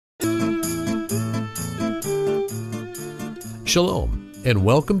Shalom, and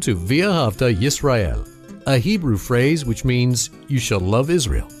welcome to V'ahavta Yisrael, a Hebrew phrase which means, you shall love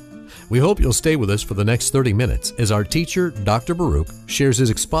Israel. We hope you'll stay with us for the next 30 minutes as our teacher, Dr. Baruch, shares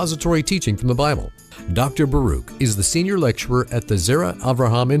his expository teaching from the Bible. Dr. Baruch is the senior lecturer at the Zera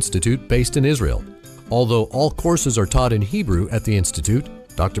Avraham Institute based in Israel. Although all courses are taught in Hebrew at the Institute,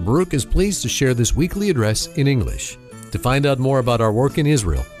 Dr. Baruch is pleased to share this weekly address in English. To find out more about our work in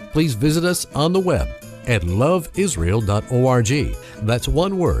Israel, please visit us on the web at loveisrael.org. That's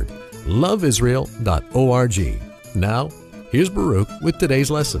one word, loveisrael.org. Now, here's Baruch with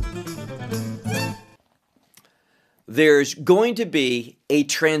today's lesson. There's going to be a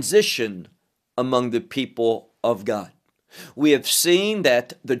transition among the people of God. We have seen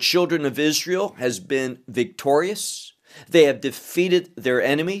that the children of Israel has been victorious. They have defeated their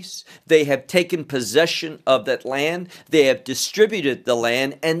enemies. They have taken possession of that land. They have distributed the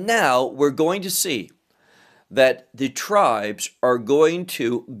land. And now we're going to see that the tribes are going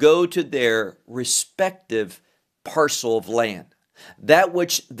to go to their respective parcel of land, that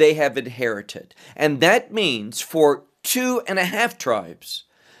which they have inherited. And that means for 2.5 tribes,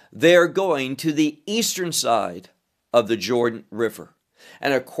 they're going to the eastern side of the Jordan River.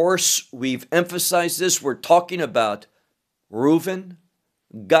 And of course, we've emphasized this. We're talking about Reuben,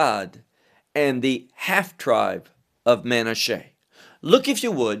 Gad, and the half tribe of Manasseh. Look, if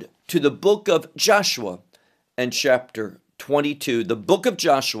you would, to the book of Joshua and chapter 22. The book of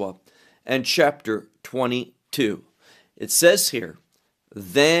Joshua and chapter 22. It says here,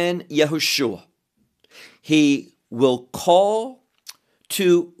 then Yahushua, he will call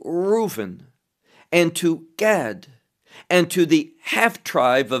to Reuben and to Gad and to the half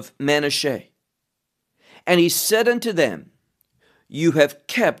tribe of Manasseh. And he said unto them, you have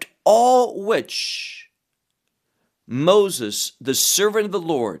kept all which Moses, the servant of the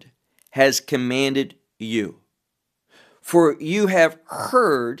Lord, has commanded you. For you have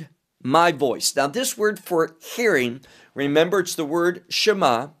heard my voice. Now this word for hearing, remember it's the word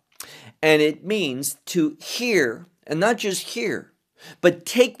Shema, and it means to hear, and not just hear, but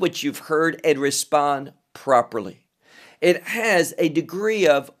take what you've heard and respond properly. It has a degree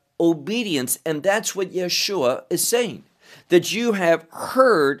of obedience, and that's what Yeshua is saying. That you have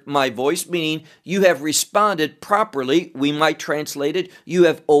heard my voice, meaning you have responded properly. We might translate it, you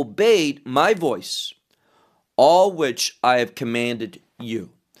have obeyed my voice, all which I have commanded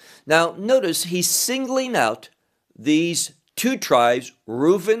you. Now notice he's singling out these two tribes,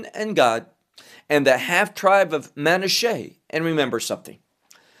 Reuben and Gad, and the half tribe of Manasseh. And remember something,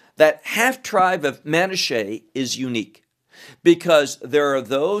 that half tribe of Manasseh is unique because there are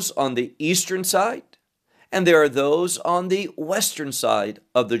those on the eastern side and there are those on the western side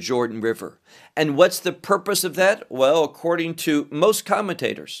of the Jordan River. And what's the purpose of that? Well, according to most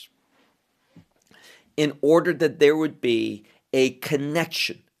commentators, in order that there would be a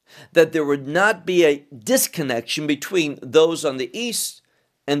connection, that there would not be a disconnection between those on the east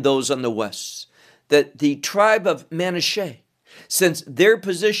and those on the west. That the tribe of Manasseh, since their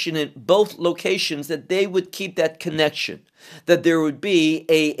position in both locations, that they would keep that connection, that there would be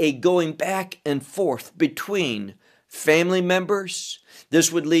a going back and forth between family members.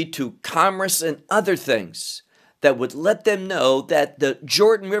 This would lead to commerce and other things that would let them know that the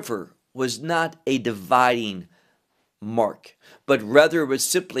Jordan River was not a dividing mark, but rather was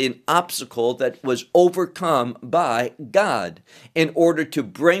simply an obstacle that was overcome by God in order to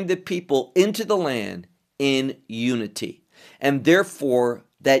bring the people into the land in unity. And therefore,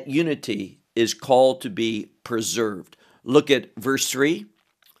 that unity is called to be preserved. Look at verse 3.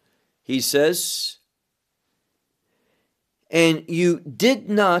 He says, and you did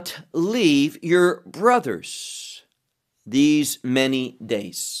not leave your brothers these many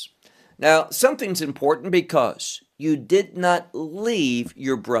days. Now, something's important because you did not leave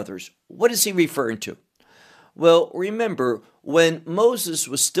your brothers. What is he referring to? Well, remember, when Moses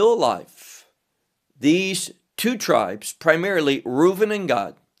was still alive, these two tribes, primarily Reuben and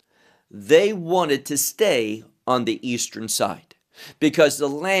Gad, they wanted to stay on the eastern side because the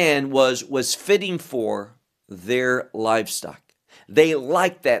land was fitting for their livestock. They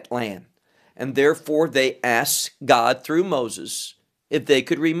liked that land, and therefore they asked God through Moses if they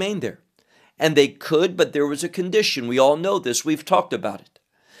could remain there. And they could, but there was a condition. We all know this. We've talked about it.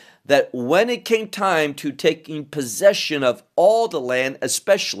 That when it came time to taking possession of all the land,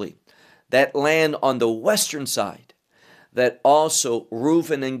 especially that land on the western side, that also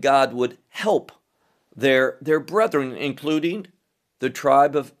Reuben and Gad would help their brethren, including the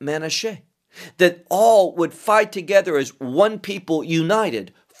tribe of Manasseh. That all would fight together as one people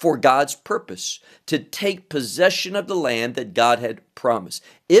united for God's purpose, to take possession of the land that God had promised.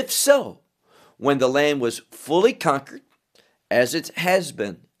 If so, when the land was fully conquered as it has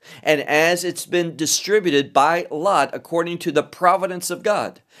been, and as it's been distributed by lot according to the providence of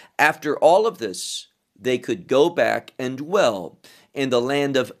God. After all of this, they could go back and dwell in the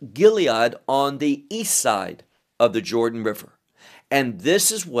land of Gilead on the east side of the Jordan River. And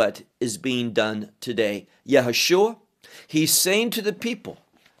this is what is being done today. Yahushua, he's saying to the people,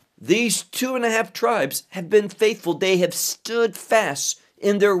 these 2.5 tribes have been faithful. They have stood fast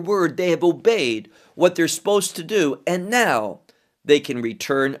in their word. They have obeyed what they're supposed to do. And now they can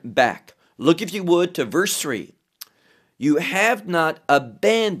return back. Look, if you would, to verse 3. You have not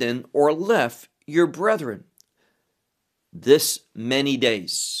abandoned or left your brethren this many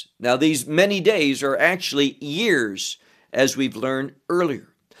days. Now, these many days are actually years, as we've learned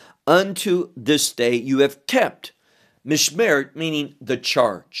earlier. Unto this day you have kept mishmeret, meaning the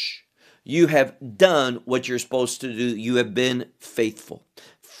charge. You have done what you're supposed to do. You have been faithful.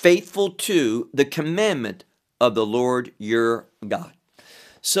 Faithful to the commandment of the Lord your God.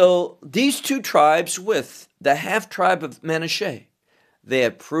 So these 2 tribes with the half tribe of Manasseh, they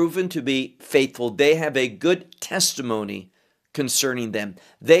have proven to be faithful. They have a good testimony concerning them.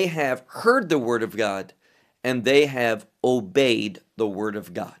 They have heard the word of God, and they have obeyed the word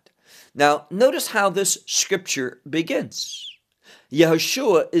of God. Now, notice how this scripture begins.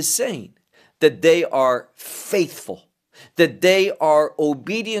 Yahushua is saying that they are faithful, that they are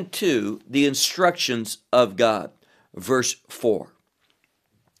obedient to the instructions of God. Verse 4.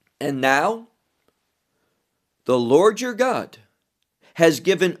 And now, the Lord your God has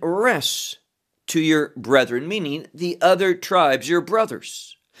given rest to your brethren, meaning the other tribes, your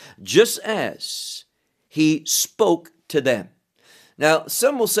brothers, just as he spoke to them. Now,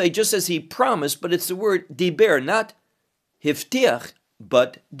 some will say just as he promised, but it's the word diber, not hiftiach,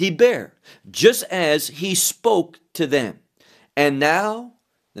 but diber, just as he spoke to them. And now,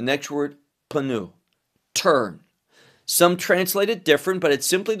 the next word, panu, turn. Some translate it different, but it's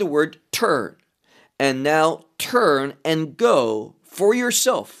simply the word turn. And now turn and go for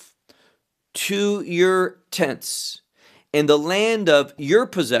yourself to your tents in the land of your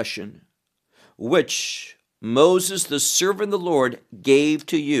possession, which Moses, the servant of the Lord, gave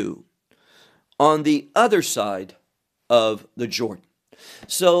to you on the other side of the Jordan.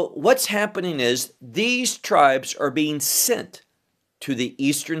 So what's happening is these tribes are being sent to the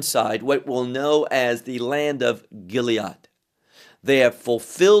eastern side, what we'll know as the land of Gilead. They have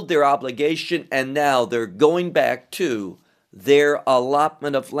fulfilled their obligation, and now they're going back to their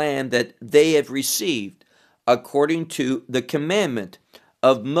allotment of land that they have received according to the commandment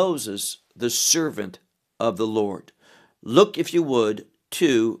of Moses, the servant of the Lord. Look, if you would,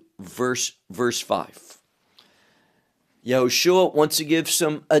 to verse 5. Yahushua wants to give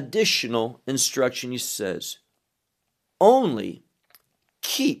some additional instruction. He says, only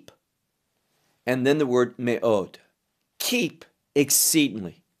keep, and then the word me'od, keep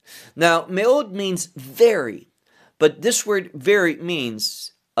exceedingly. Now, me'od means very, but this word very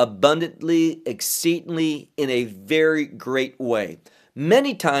means abundantly, exceedingly, in a very great way.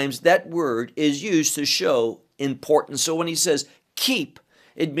 Many times that word is used to show importance. So when he says keep,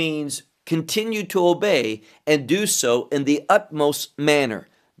 it means continue to obey and do so in the utmost manner.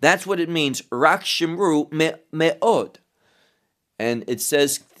 That's what it means. Rak shimru me'od. And it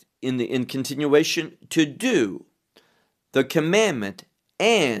says in continuation, to do the commandment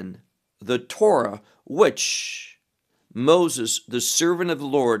and the Torah which Moses, the servant of the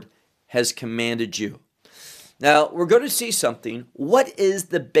Lord, has commanded you. Now, we're going to see something. What is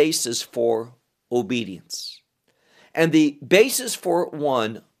the basis for obedience? And the basis for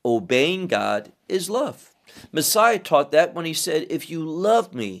one obeying God is love. Messiah taught that when he said, if you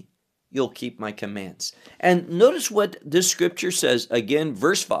love me, you'll keep my commands. And notice what this scripture says, again,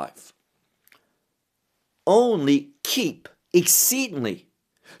 verse 5. Only keep exceedingly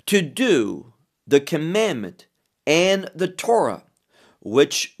to do the commandment and the Torah,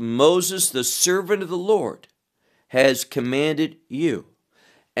 which Moses, the servant of the Lord, has commanded you.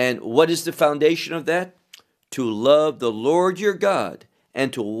 And what is the foundation of that? To love the Lord your God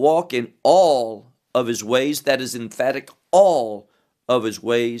and to walk in all of his ways. That is emphatic, all of his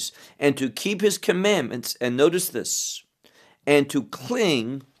ways, and to keep his commandments. And notice this, and to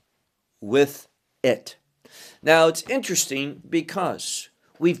cling with it. Now, it's interesting because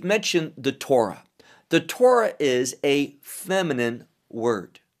we've mentioned the Torah. The Torah is a feminine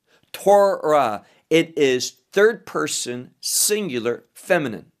word. Torah, it is third person, singular,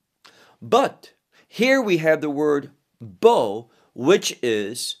 feminine. But here we have the word bo, which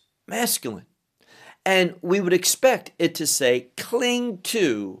is masculine. And we would expect it to say cling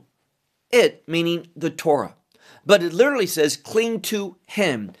to it, meaning the Torah. But it literally says cling to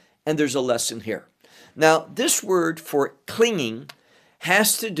him, and there's a lesson here. Now, this word for clinging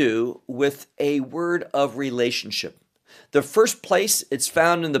has to do with a word of relationship. The first place it's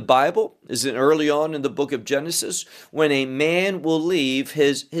found in the Bible is early on in the book of Genesis, when a man will leave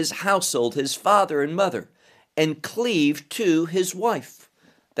his household, his father and mother, and cleave to his wife.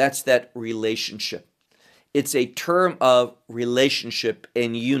 That's that relationship. It's a term of relationship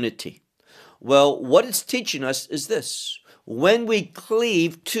and unity. Well, what it's teaching us is this. When we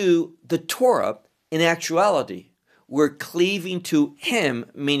cleave to the Torah, in actuality, we're cleaving to Him,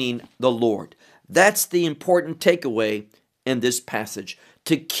 meaning the Lord. That's the important takeaway in this passage.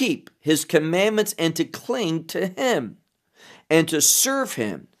 To keep His commandments and to cling to Him and to serve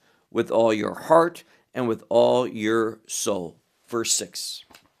Him with all your heart and with all your soul. Verse 6.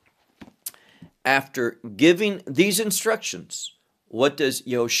 After giving these instructions, what does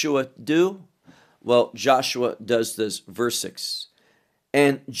Joshua do? Well, Joshua does this. Verse 6.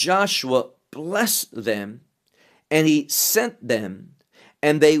 And Joshua blessed them, and he sent them,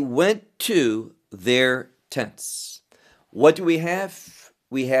 and they went to their tents. What do we have?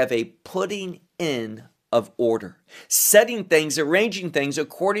 We have a putting in of order, setting things, arranging things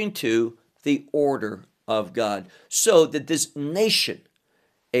according to the order of God, so that this nation,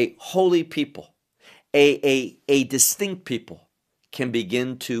 a holy people, a distinct people, can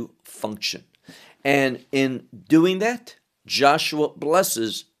begin to function. And in doing that, Joshua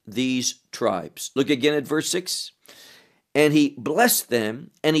blesses these tribes. Look again at verse 6. And he blessed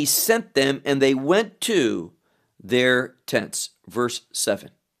them, and he sent them, and they went to their tents. Verse 7.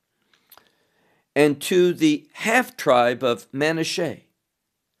 And to the half tribe of Manasseh,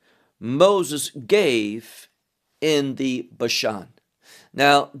 Moses gave in the Bashan.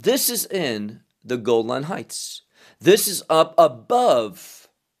 Now, this is in the Golan Heights. This is up above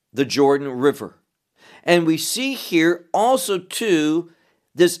the Jordan River. And we see here also to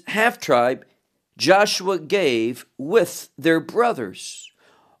this half tribe, Joshua gave with their brothers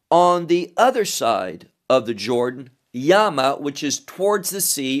on the other side of the Jordan, Yama, which is towards the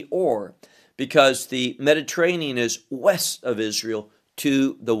sea, or because the Mediterranean is west of Israel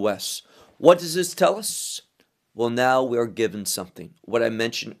to the west. What does this tell us? Well, now we are given something, what I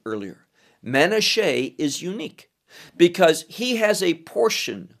mentioned earlier. Manasseh is unique because he has a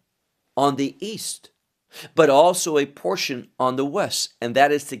portion on the east, but also a portion on the west, and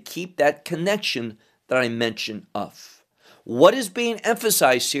that is to keep that connection that I mentioned of. What is being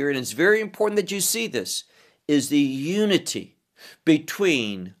emphasized here, and it's very important that you see this, is the unity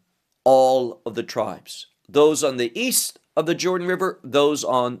between all of the tribes. Those on the east of the Jordan River, those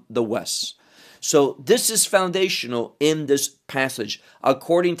on the west. So this is foundational in this passage,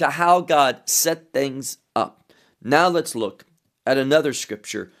 according to how God set things up. Now let's look at another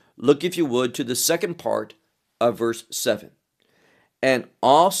scripture. Look, if you would, to the second part of verse 7. And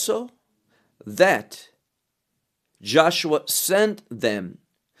also that Joshua sent them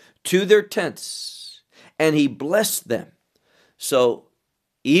to their tents, and he blessed them. So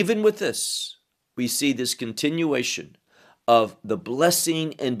even with this, we see this continuation of the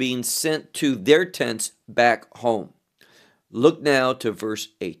blessing and being sent to their tents back home. Look now to verse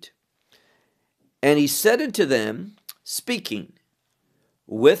 8. And he said unto them, speaking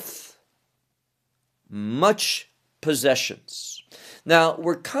with much possessions. Now,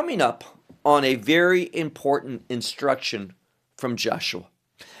 we're coming up on a very important instruction from Joshua.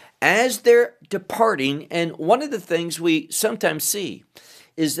 As they're departing, and one of the things we sometimes see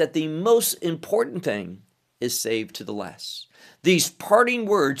is that the most important thing is saved to the last. These parting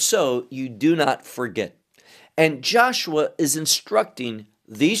words, so you do not forget. And Joshua is instructing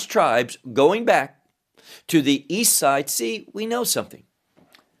these tribes going back to the east side. See, we know something.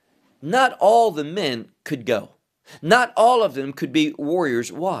 Not all the men could go. Not all of them could be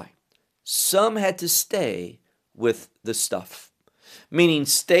warriors. Why? Some had to stay with the stuff, meaning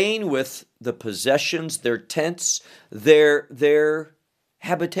staying with the possessions, their tents, their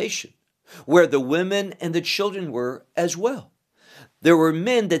habitation, where the women and the children were as well. There were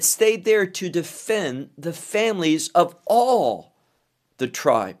men that stayed there to defend the families of all the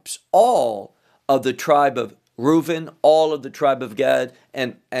tribes, all of the tribe of Reuben, all of the tribe of Gad,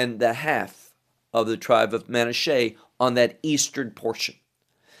 and the half of the tribe of Manasseh on that eastern portion.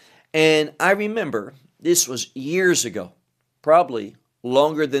 And I remember, this was years ago, probably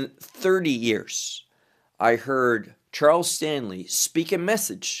longer than 30 years, I heard Charles Stanley speak a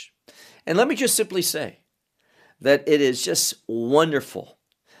message. And let me just simply say that it is just wonderful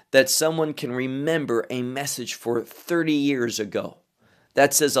that someone can remember a message for 30 years ago.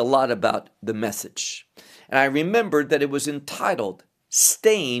 That says a lot about the message. And I remembered that it was entitled,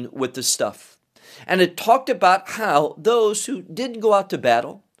 Staying with the Stuff. And it talked about how those who didn't go out to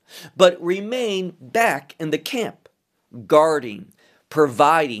battle, but remain back in the camp, guarding,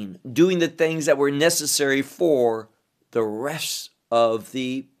 providing, doing the things that were necessary for the rest of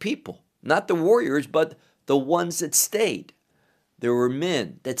the people. Not the warriors, but the ones that stayed. There were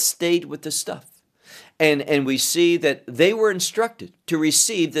men that stayed with the stuff. And we see that they were instructed to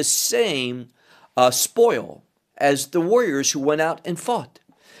receive the same spoil as the warriors who went out and fought.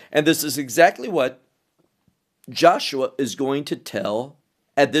 And this is exactly what Joshua is going to tell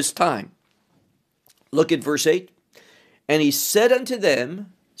at this time. Look at verse 8. And he said unto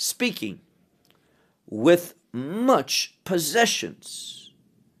them, speaking, with much possessions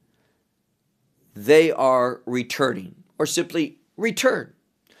they are returning, or simply return.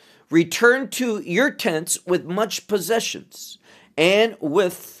 Return to your tents with much possessions and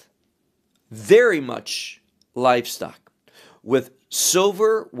with very much livestock, with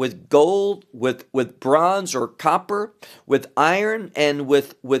silver, with gold, with bronze or copper, with iron, and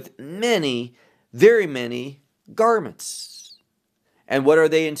with many, very many garments. And what are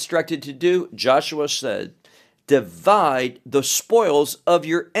they instructed to do? Joshua said, divide the spoils of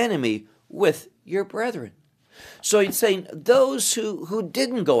your enemy with your brethren. So he's saying those who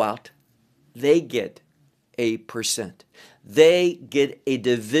didn't go out, they get a percent. They get a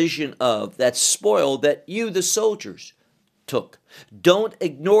division of that spoil that you, the soldiers, took. Don't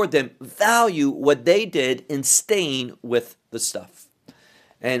ignore them. Value what they did in staying with the stuff.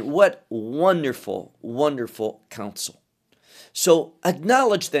 And what wonderful, wonderful counsel. So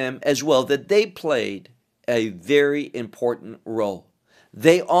acknowledge them as well that they played a very important role.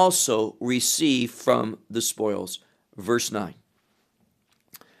 They also receive from the spoils. Verse 9.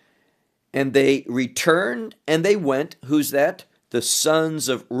 And they returned and they went. Who's that? The sons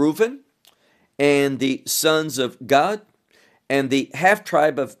of Reuben and the sons of Gad and the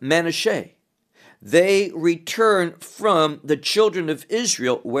half-tribe of Manasseh. They returned from the children of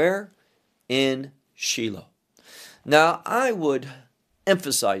Israel. Where? In Shiloh. Now, I would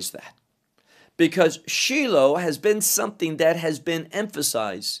emphasize that, because Shiloh has been something that has been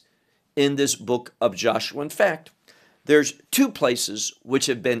emphasized in this book of Joshua. In fact, there's two places which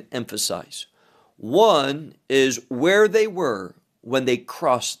have been emphasized. One is where they were when they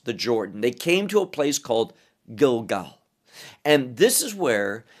crossed the Jordan. They came to a place called Gilgal. And this is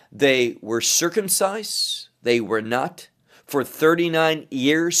where they were circumcised. They were not. For 39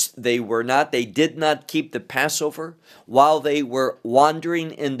 years, they were not. They did not keep the Passover while they were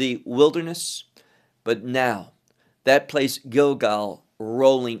wandering in the wilderness. But now, that place, Gilgal,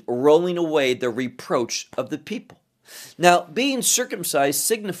 rolling away the reproach of the people. Now, being circumcised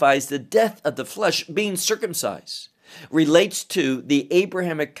signifies the death of the flesh. Being circumcised relates to the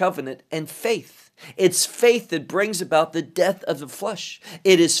Abrahamic covenant and faith. It's faith that brings about the death of the flesh.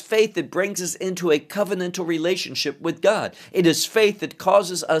 It is faith that brings us into a covenantal relationship with God. It is faith that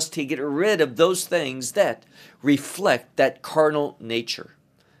causes us to get rid of those things that reflect that carnal nature.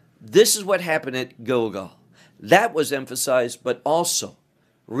 This is what happened at Gilgal. That was emphasized, but also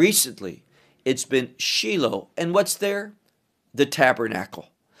recently it's been Shiloh. And what's there? The tabernacle.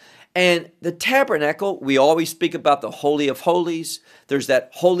 And the tabernacle, we always speak about the Holy of Holies. There's that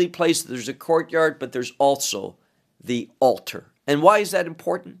holy place, there's a courtyard, but there's also the altar. And why is that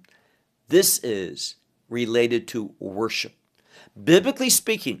important? This is related to worship. Biblically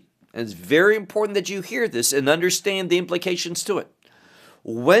speaking, and it's very important that you hear this and understand the implications to it.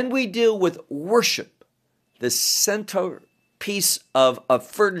 When we deal with worship, the centerpiece of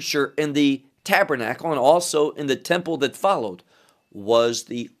furniture in the tabernacle and also in the temple that followed was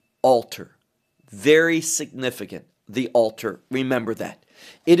the altar. Very significant, the altar. Remember that.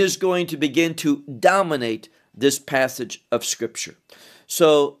 It is going to begin to dominate this passage of Scripture.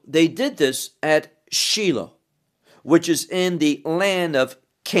 So they did this at Shiloh, which is in the land of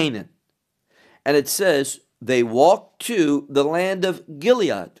Canaan. And it says they walked to the land of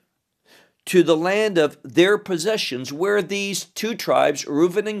Gilead, to the land of their possessions, where these two tribes,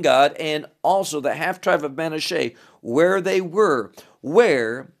 Reuben and Gad, and also the half-tribe of Manasseh, where they were,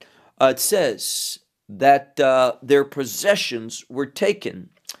 where it says that their possessions were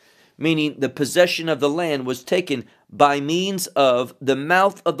taken, meaning the possession of the land was taken by means of the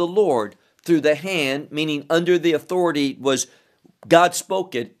mouth of the Lord through the hand, meaning under the authority was God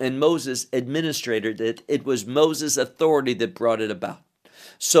spoke it and Moses administrated it. It was Moses' authority that brought it about.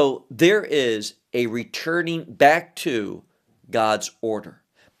 So there is a returning back to God's order,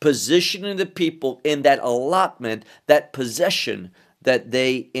 positioning the people in that allotment, that possession that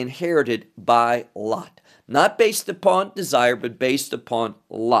they inherited by lot. Not based upon desire, but based upon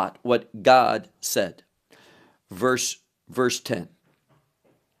lot, what God said. Verse 10.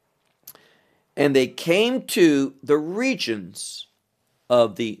 And they came to the regions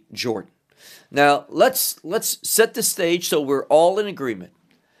of the Jordan. Now, let's set the stage so we're all in agreement.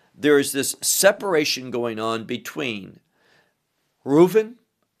 There is this separation going on between Reuben,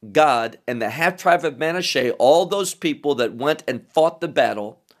 Gad, and the half-tribe of Manasseh, all those people that went and fought the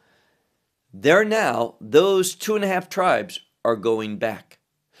battle. They're now, those 2.5 tribes are going back,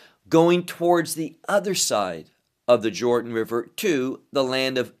 going towards the other side of the Jordan River to the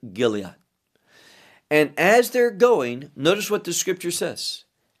land of Gilead. And as they're going, notice what the scripture says.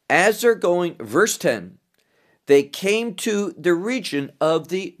 As they're going, verse 10, they came to the region of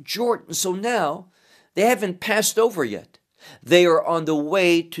the Jordan. So now they haven't passed over yet. They are on the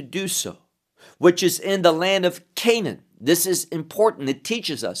way to do so, which is in the land of Canaan. This is important. It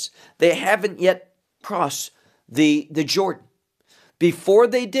teaches us they haven't yet crossed the Jordan. Before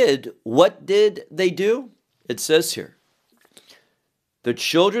they did, what did they do? It says here, the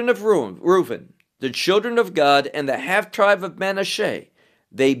children of Reuben, the children of Gad, and the half-tribe of Manasseh,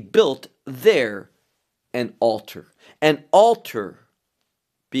 they built there an altar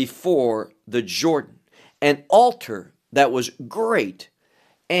before the Jordan, an altar that was great.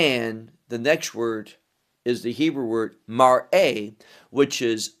 And the next word is the Hebrew word mar'eh, which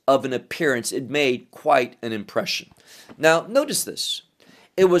is of an appearance. It made quite an impression. Now, notice this.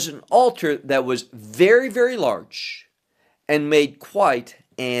 It was an altar that was very, very large and made quite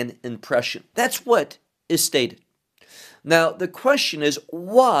an impression. That's what is stated. Now, the question is,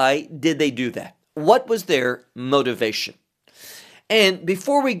 why did they do that? What was their motivation? And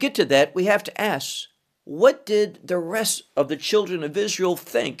before we get to that, we have to ask, what did the rest of the children of Israel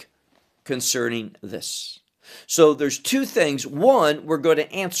think concerning this? So there's 2 things. One, we're going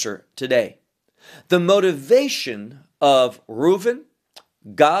to answer today. The motivation of Reuben,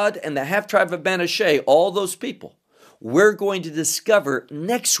 Gad, and the half-tribe of Manasseh, all those people, we're going to discover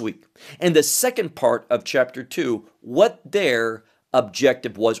next week in the second part of chapter 2 what their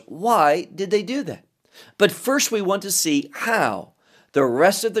objective was. Why did they do that? But first we want to see how the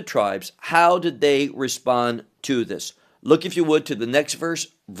rest of the tribes, how did they respond to this? Look, if you would, to the next verse,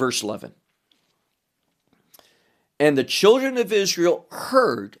 verse 11. And the children of Israel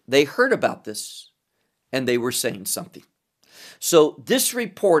heard about this, and they were saying something. So this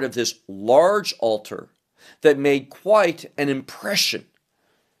report of this large altar that made quite an impression,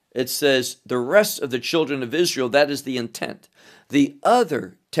 it says the rest of the children of Israel, that is the intent. The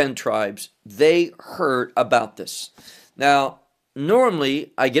other 10 tribes, they heard about this. Now,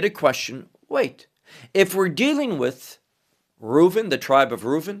 normally I get a question, wait, if we're dealing with Reuben, the tribe of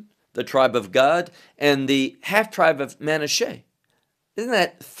Reuben, the tribe of Gad, and the half-tribe of Manasseh, isn't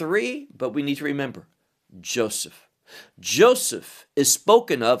that 3? But we need to remember, Joseph. Joseph is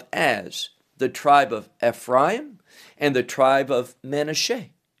spoken of as the tribe of Ephraim and the tribe of Manasseh.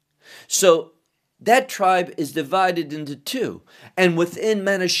 So that tribe is divided into 2. And within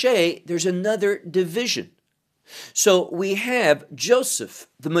Manasseh, there's another division. So we have Joseph,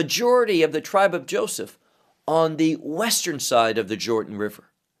 the majority of the tribe of Joseph, on the western side of the Jordan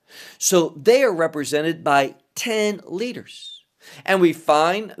River. So they are represented by 10 leaders. And we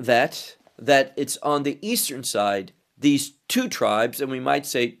find that it's on the eastern side, these 2 tribes, and we might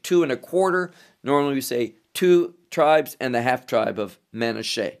say 2 1/4. Normally we say 2 tribes and the half-tribe of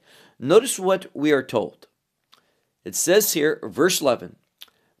Manasseh. Notice what we are told. It says here, verse 11,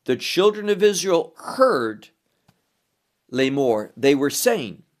 the children of Israel heard Lamor. They were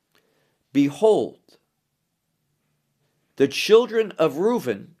saying, behold, the children of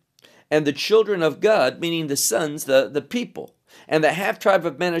Reuben and the children of Gad, meaning the sons, the people, and the half-tribe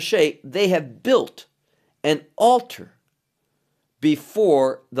of Manasseh, they have built an altar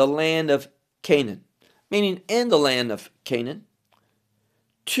before the land of Canaan, meaning in the land of Canaan,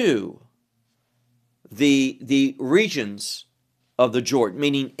 to the regions of the Jordan,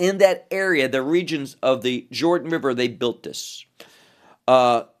 meaning in that area, the regions of the Jordan River, they built this.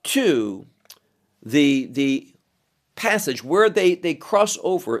 To the passage where they cross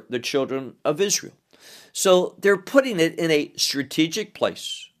over the children of Israel. So they're putting it in a strategic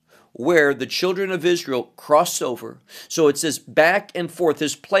place where the children of Israel cross over. So it says back and forth,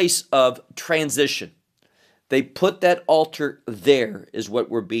 this place of transition. They put that altar there, is what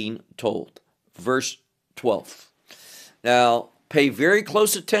we're being told. Verse 12. Now, pay very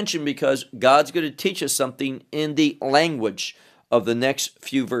close attention because God's going to teach us something in the language of the next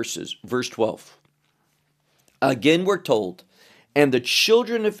few verses. Verse 12. Again, we're told, and the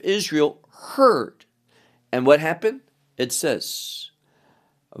children of Israel heard. And what happened? It says,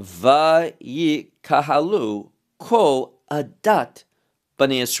 Vayikahalu kol adat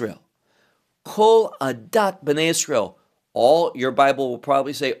b'nei Israel. Kol adat b'nei Israel. All, your Bible will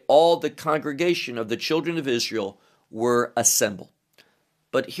probably say, all the congregation of the children of Israel were assembled.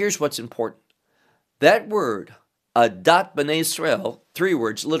 But here's what's important. That word, Adat B'nai Israel, 3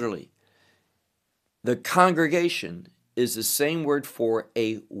 words literally. The congregation is the same word for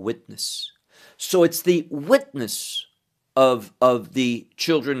a witness. So it's the witness of the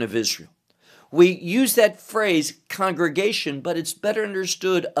children of Israel. We use that phrase congregation, but it's better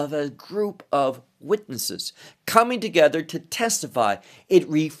understood of a group of witnesses coming together to testify. It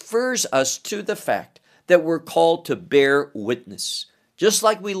refers us to the fact that we're called to bear witness, just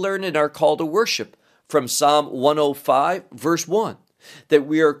like we learn in our call to worship from Psalm 105, verse 1, that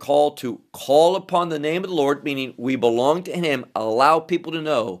we are called to call upon the name of the Lord, meaning we belong to Him, allow people to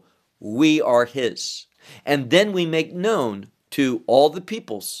know we are His. And then we make known to all the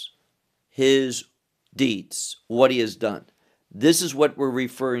peoples His deeds, what He has done. This is what we're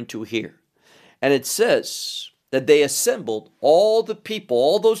referring to here. And it says that they assembled all the people,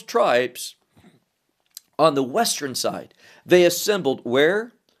 all those tribes on the western side. They assembled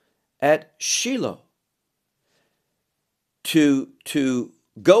where? At Shiloh. To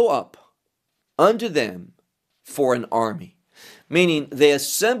go up unto them for an army. Meaning they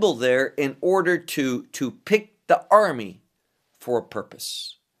assembled there in order to pick the army for a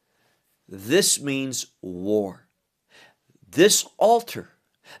purpose. This means war. This altar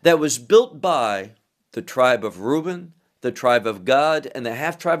that was built by the tribe of Reuben, the tribe of Gad, and the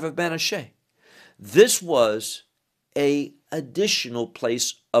half-tribe of Manasseh, this was an additional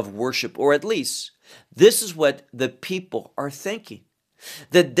place of worship, or at least this is what the people are thinking,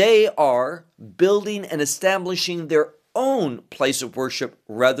 that they are building and establishing their own place of worship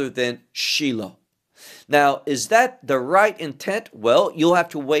rather than Shiloh. Now, is that the right intent? Well, you'll have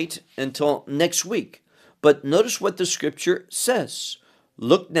to wait until next week. But notice what the scripture says.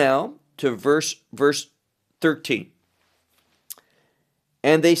 Look now to verse 13.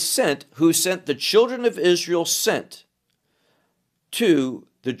 And they sent, who sent the children of Israel, sent to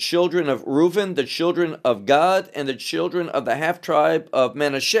the children of Reuben, the children of Gad, and the children of the half-tribe of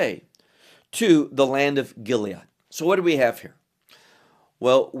Manasseh to the land of Gilead. So what do we have here?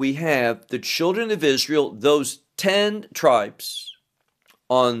 Well, we have the children of Israel, those 10 tribes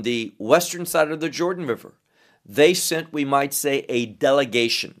on the western side of the Jordan River. They sent, we might say, a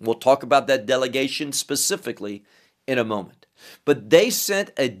delegation. We'll talk about that delegation specifically in a moment. But they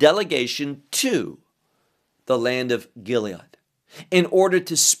sent a delegation to the land of Gilead in order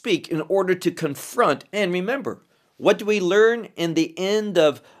to speak, in order to confront. And remember, what do we learn in the end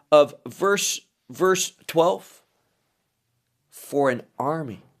of verse 12? For an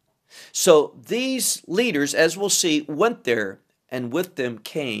army. So these leaders, as we'll see, went there, and with them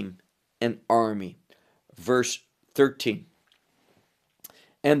came an army. Verse 13.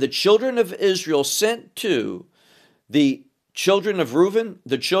 And the children of Israel sent to the children of Reuben,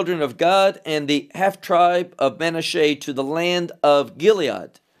 the children of Gad, and the half-tribe of Manasseh to the land of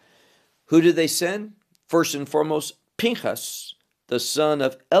Gilead. Who did they send? First and foremost, Pinchas, the son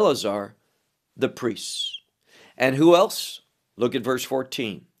of Eleazar, the priest. And who else? Look at verse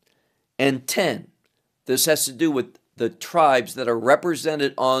 14. And 10. This has to do with the tribes that are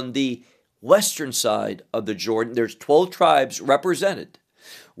represented on the western side of the Jordan. There's 12 tribes represented,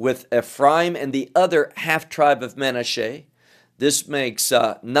 with Ephraim and the other half-tribe of Manasseh. This makes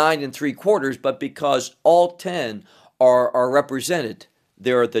 9 3/4, but because all 10 are represented,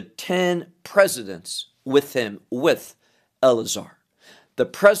 there are the 10 presidents with him, with Eleazar. The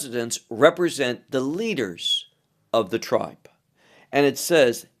presidents represent the leaders of the tribe. And it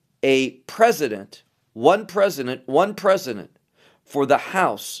says, a president, one president for the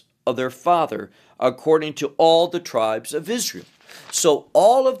house of their father, according to all the tribes of Israel. So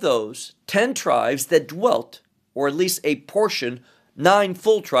all of those 10 tribes that dwelt, or at least a portion, 9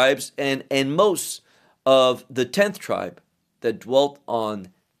 full tribes, and most of the 10th tribe that dwelt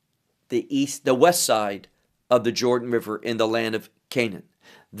on the west side of the Jordan River in the land of Canaan.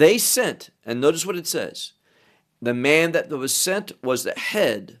 They sent, and notice what it says, the man that was sent was the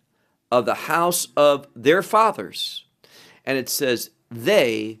head of the house of their fathers. And it says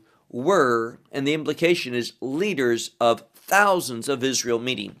they were, and the implication is leaders of thousands of Israel,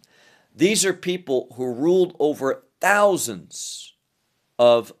 meaning these are people who ruled over thousands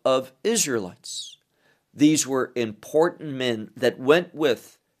of Israelites. These were important men that went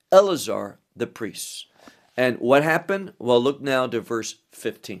with Eleazar the priest. And what happened? Well, look now to verse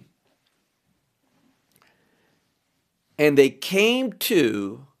 15. And they came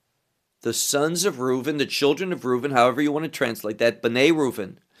to the sons of Reuben, the children of Reuben, however you want to translate that, B'nai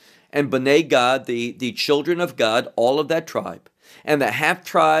Reuben, and B'nai Gad, the children of God, all of that tribe, and the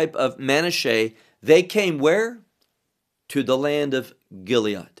half-tribe of Manasseh. They came where? To the land of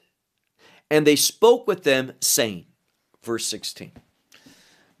Gilead. And they spoke with them, saying, verse 16,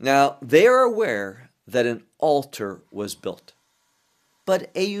 Now, they are aware that an altar was built,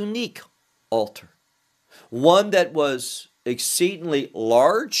 but a unique altar, one that was exceedingly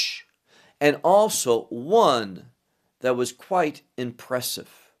large and also one that was quite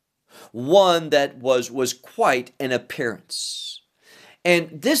impressive, one that was quite an appearance.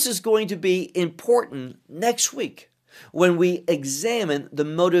 And this is going to be important next week when we examine the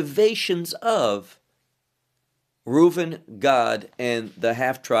motivations of Reuben, Gad, and the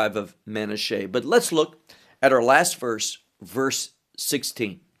half-tribe of Manasseh. But let's look at our last verse, verse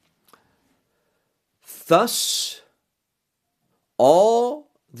 16. Thus all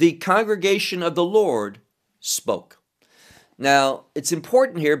the congregation of the Lord spoke. Now, it's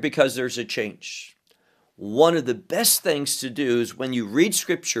important here because there's a change. One of the best things to do is when you read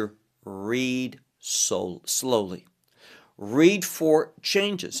Scripture, read slowly. Read for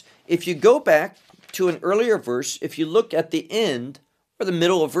changes. If you go back to an earlier verse, if you look at the end or the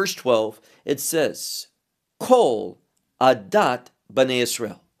middle of verse 12, it says, Kol Adat Bnei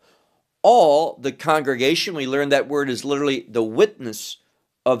Israel. All the congregation, we learned that word is literally the witness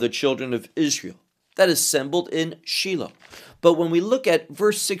of the children of Israel that assembled in Shiloh. But when we look at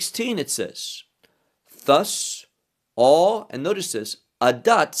verse 16, it says, Thus all, and notice this,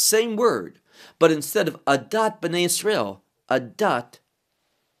 Adat, same word, but instead of Adat Bnei Israel, Adat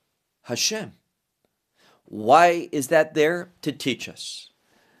Hashem. Why is that there? To teach us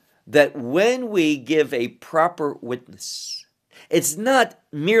that when we give a proper witness, it's not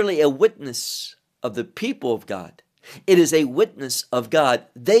merely a witness of the people of God. It is a witness of God.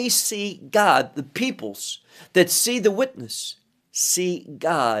 They see God, the peoples that see the witness, see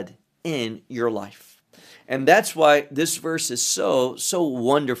God in your life. And that's why this verse is so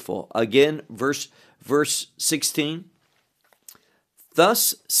wonderful. Again, verse 16.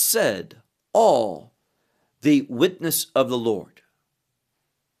 Thus said all the witness of the Lord.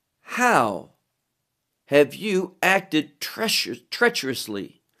 How have you acted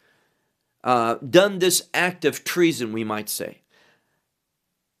treacherously, done this act of treason, we might say?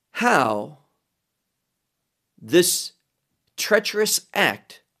 How this treacherous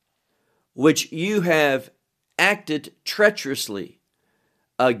act, which you have acted treacherously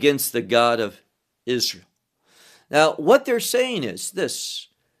against the God of Israel. Now, what they're saying is this.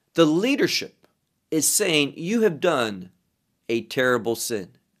 The leadership is saying, you have done a terrible sin.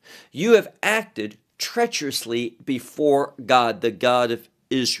 You have acted treacherously before God, the God of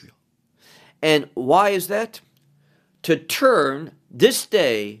Israel. And why is that? To turn this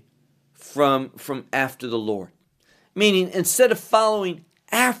day from after the Lord. Meaning, instead of following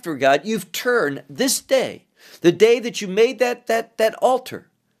after God, you've turned this day, the day that you made that altar,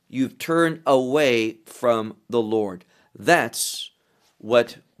 you've turned away from the Lord. That's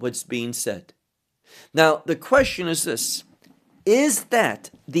what's being said. Now, the question is this. Is that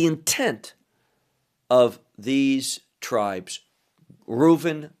the intent of these tribes,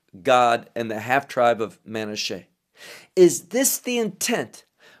 Reuben, Gad, and the half-tribe of Manasseh? Is this the intent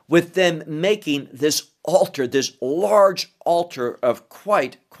with them making this altar, this large altar of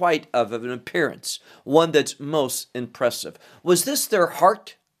quite of an appearance, one that's most impressive? Was this their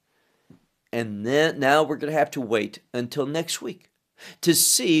heart? And then now we're going to have to wait until next week to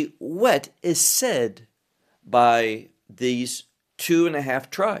see what is said by these 2.5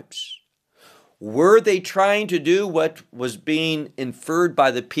 tribes. Were they trying to do what was being inferred by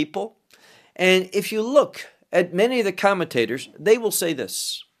the people? And if you look at many of the commentators, they will say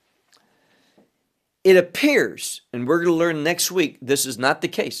this. It appears, and we're going to learn next week, this is not the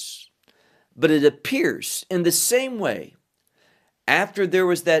case, but it appears in the same way after there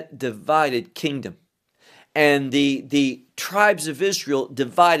was that divided kingdom and the tribes of Israel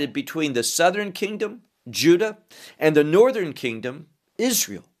divided between the southern kingdom, Judah, and the northern kingdom,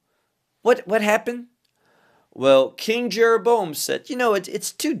 Israel. What happened? Well, King Jeroboam said,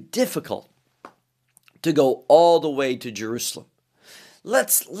 it's too difficult to go all the way to Jerusalem.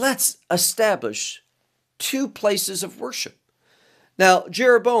 Let's establish 2 places of worship. Now,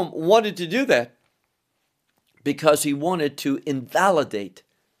 Jeroboam wanted to do that because he wanted to invalidate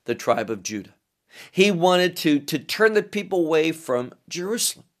the tribe of Judah. He wanted to turn the people away from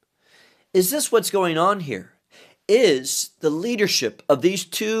Jerusalem. Is this what's going on here? Is the leadership of these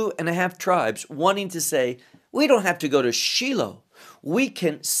 2.5 tribes wanting to say, we don't have to go to Shiloh. We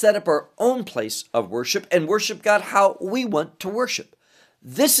can set up our own place of worship and worship God how we want to worship.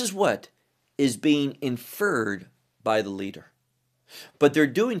 This is what is being inferred by the leader. But they're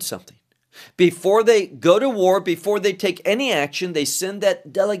doing something. Before they go to war, before they take any action, they send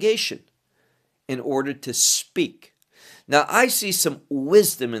that delegation in order to speak. Now, I see some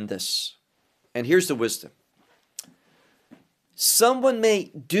wisdom in this. And here's the wisdom. Someone may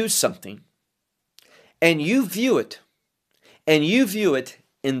do something and you view it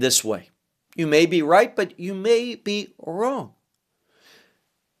in this way. You may be right, but you may be wrong.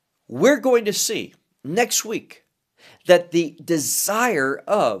 We're going to see next week that the desire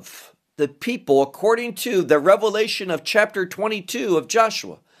of the people, according to the revelation of chapter 22 of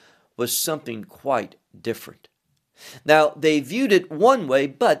Joshua, was something quite different. Now, they viewed it one way,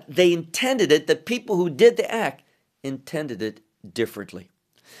 but they intended it, the people who did the act intended it differently.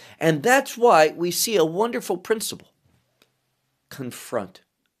 And that's why we see a wonderful principle. Confront.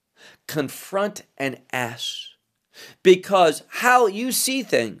 Confront and ask. Because how you see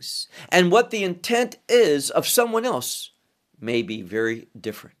things and what the intent is of someone else may be very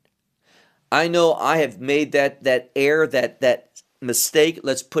different. I know I have made that error, that mistake,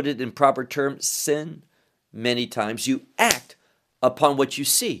 let's put it in proper terms, sin, many times. You act upon what you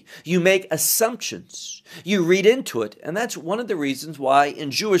see. You make assumptions. You read into it. And that's one of the reasons why in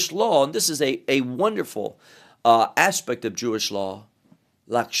Jewish law, and this is a wonderful aspect of Jewish law,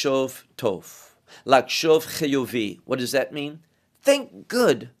 Lakshov Tov. Lakshov Chayuvi. What does that mean? Think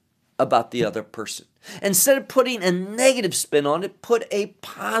good about the other person. Instead of putting a negative spin on it, put a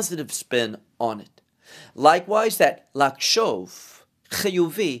positive spin on it. Likewise, that Lakshov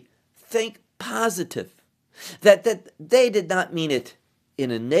Chayuvi, think positive. That they did not mean it in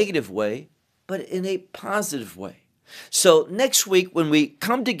a negative way, but in a positive way. So next week when we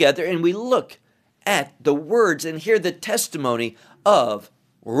come together and we look at the words and hear the testimony of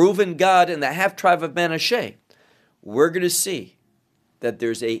Reuben, Gad, and the half-tribe of Manasseh, we're going to see that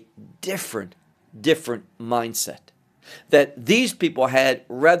there's a different mindset that these people had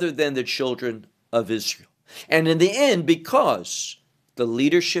rather than the children of Israel. And in the end, because the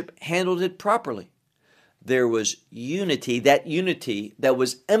leadership handled it properly, there was unity that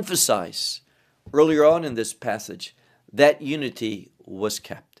was emphasized earlier on in this passage. That unity was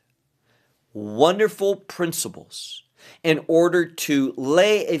kept. Wonderful principles in order to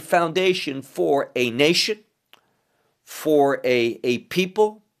lay a foundation for a nation, for a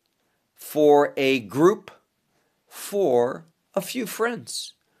people, for a group, for a few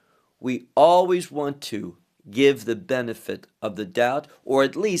friends. We always want to give the benefit of the doubt, or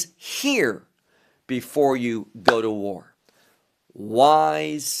at least hear before you go to war.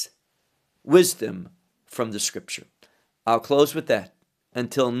 Wise wisdom from the Scripture. I'll close with that.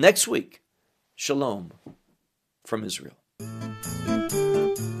 Until next week, shalom from Israel.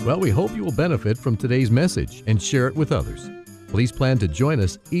 Well, we hope you will benefit from today's message and share it with others. Please plan to join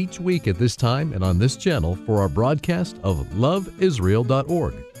us each week at this time and on this channel for our broadcast of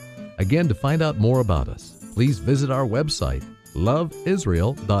loveisrael.org. Again, to find out more about us, please visit our website,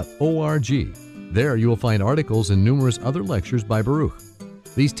 loveisrael.org. There you will find articles and numerous other lectures by Baruch.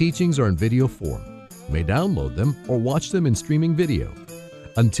 These teachings are in video form. You may download them or watch them in streaming video.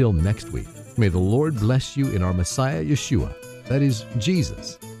 Until next week, may the Lord bless you in our Messiah Yeshua, that is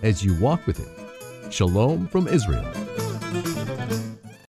Jesus, as you walk with Him. Shalom from Israel.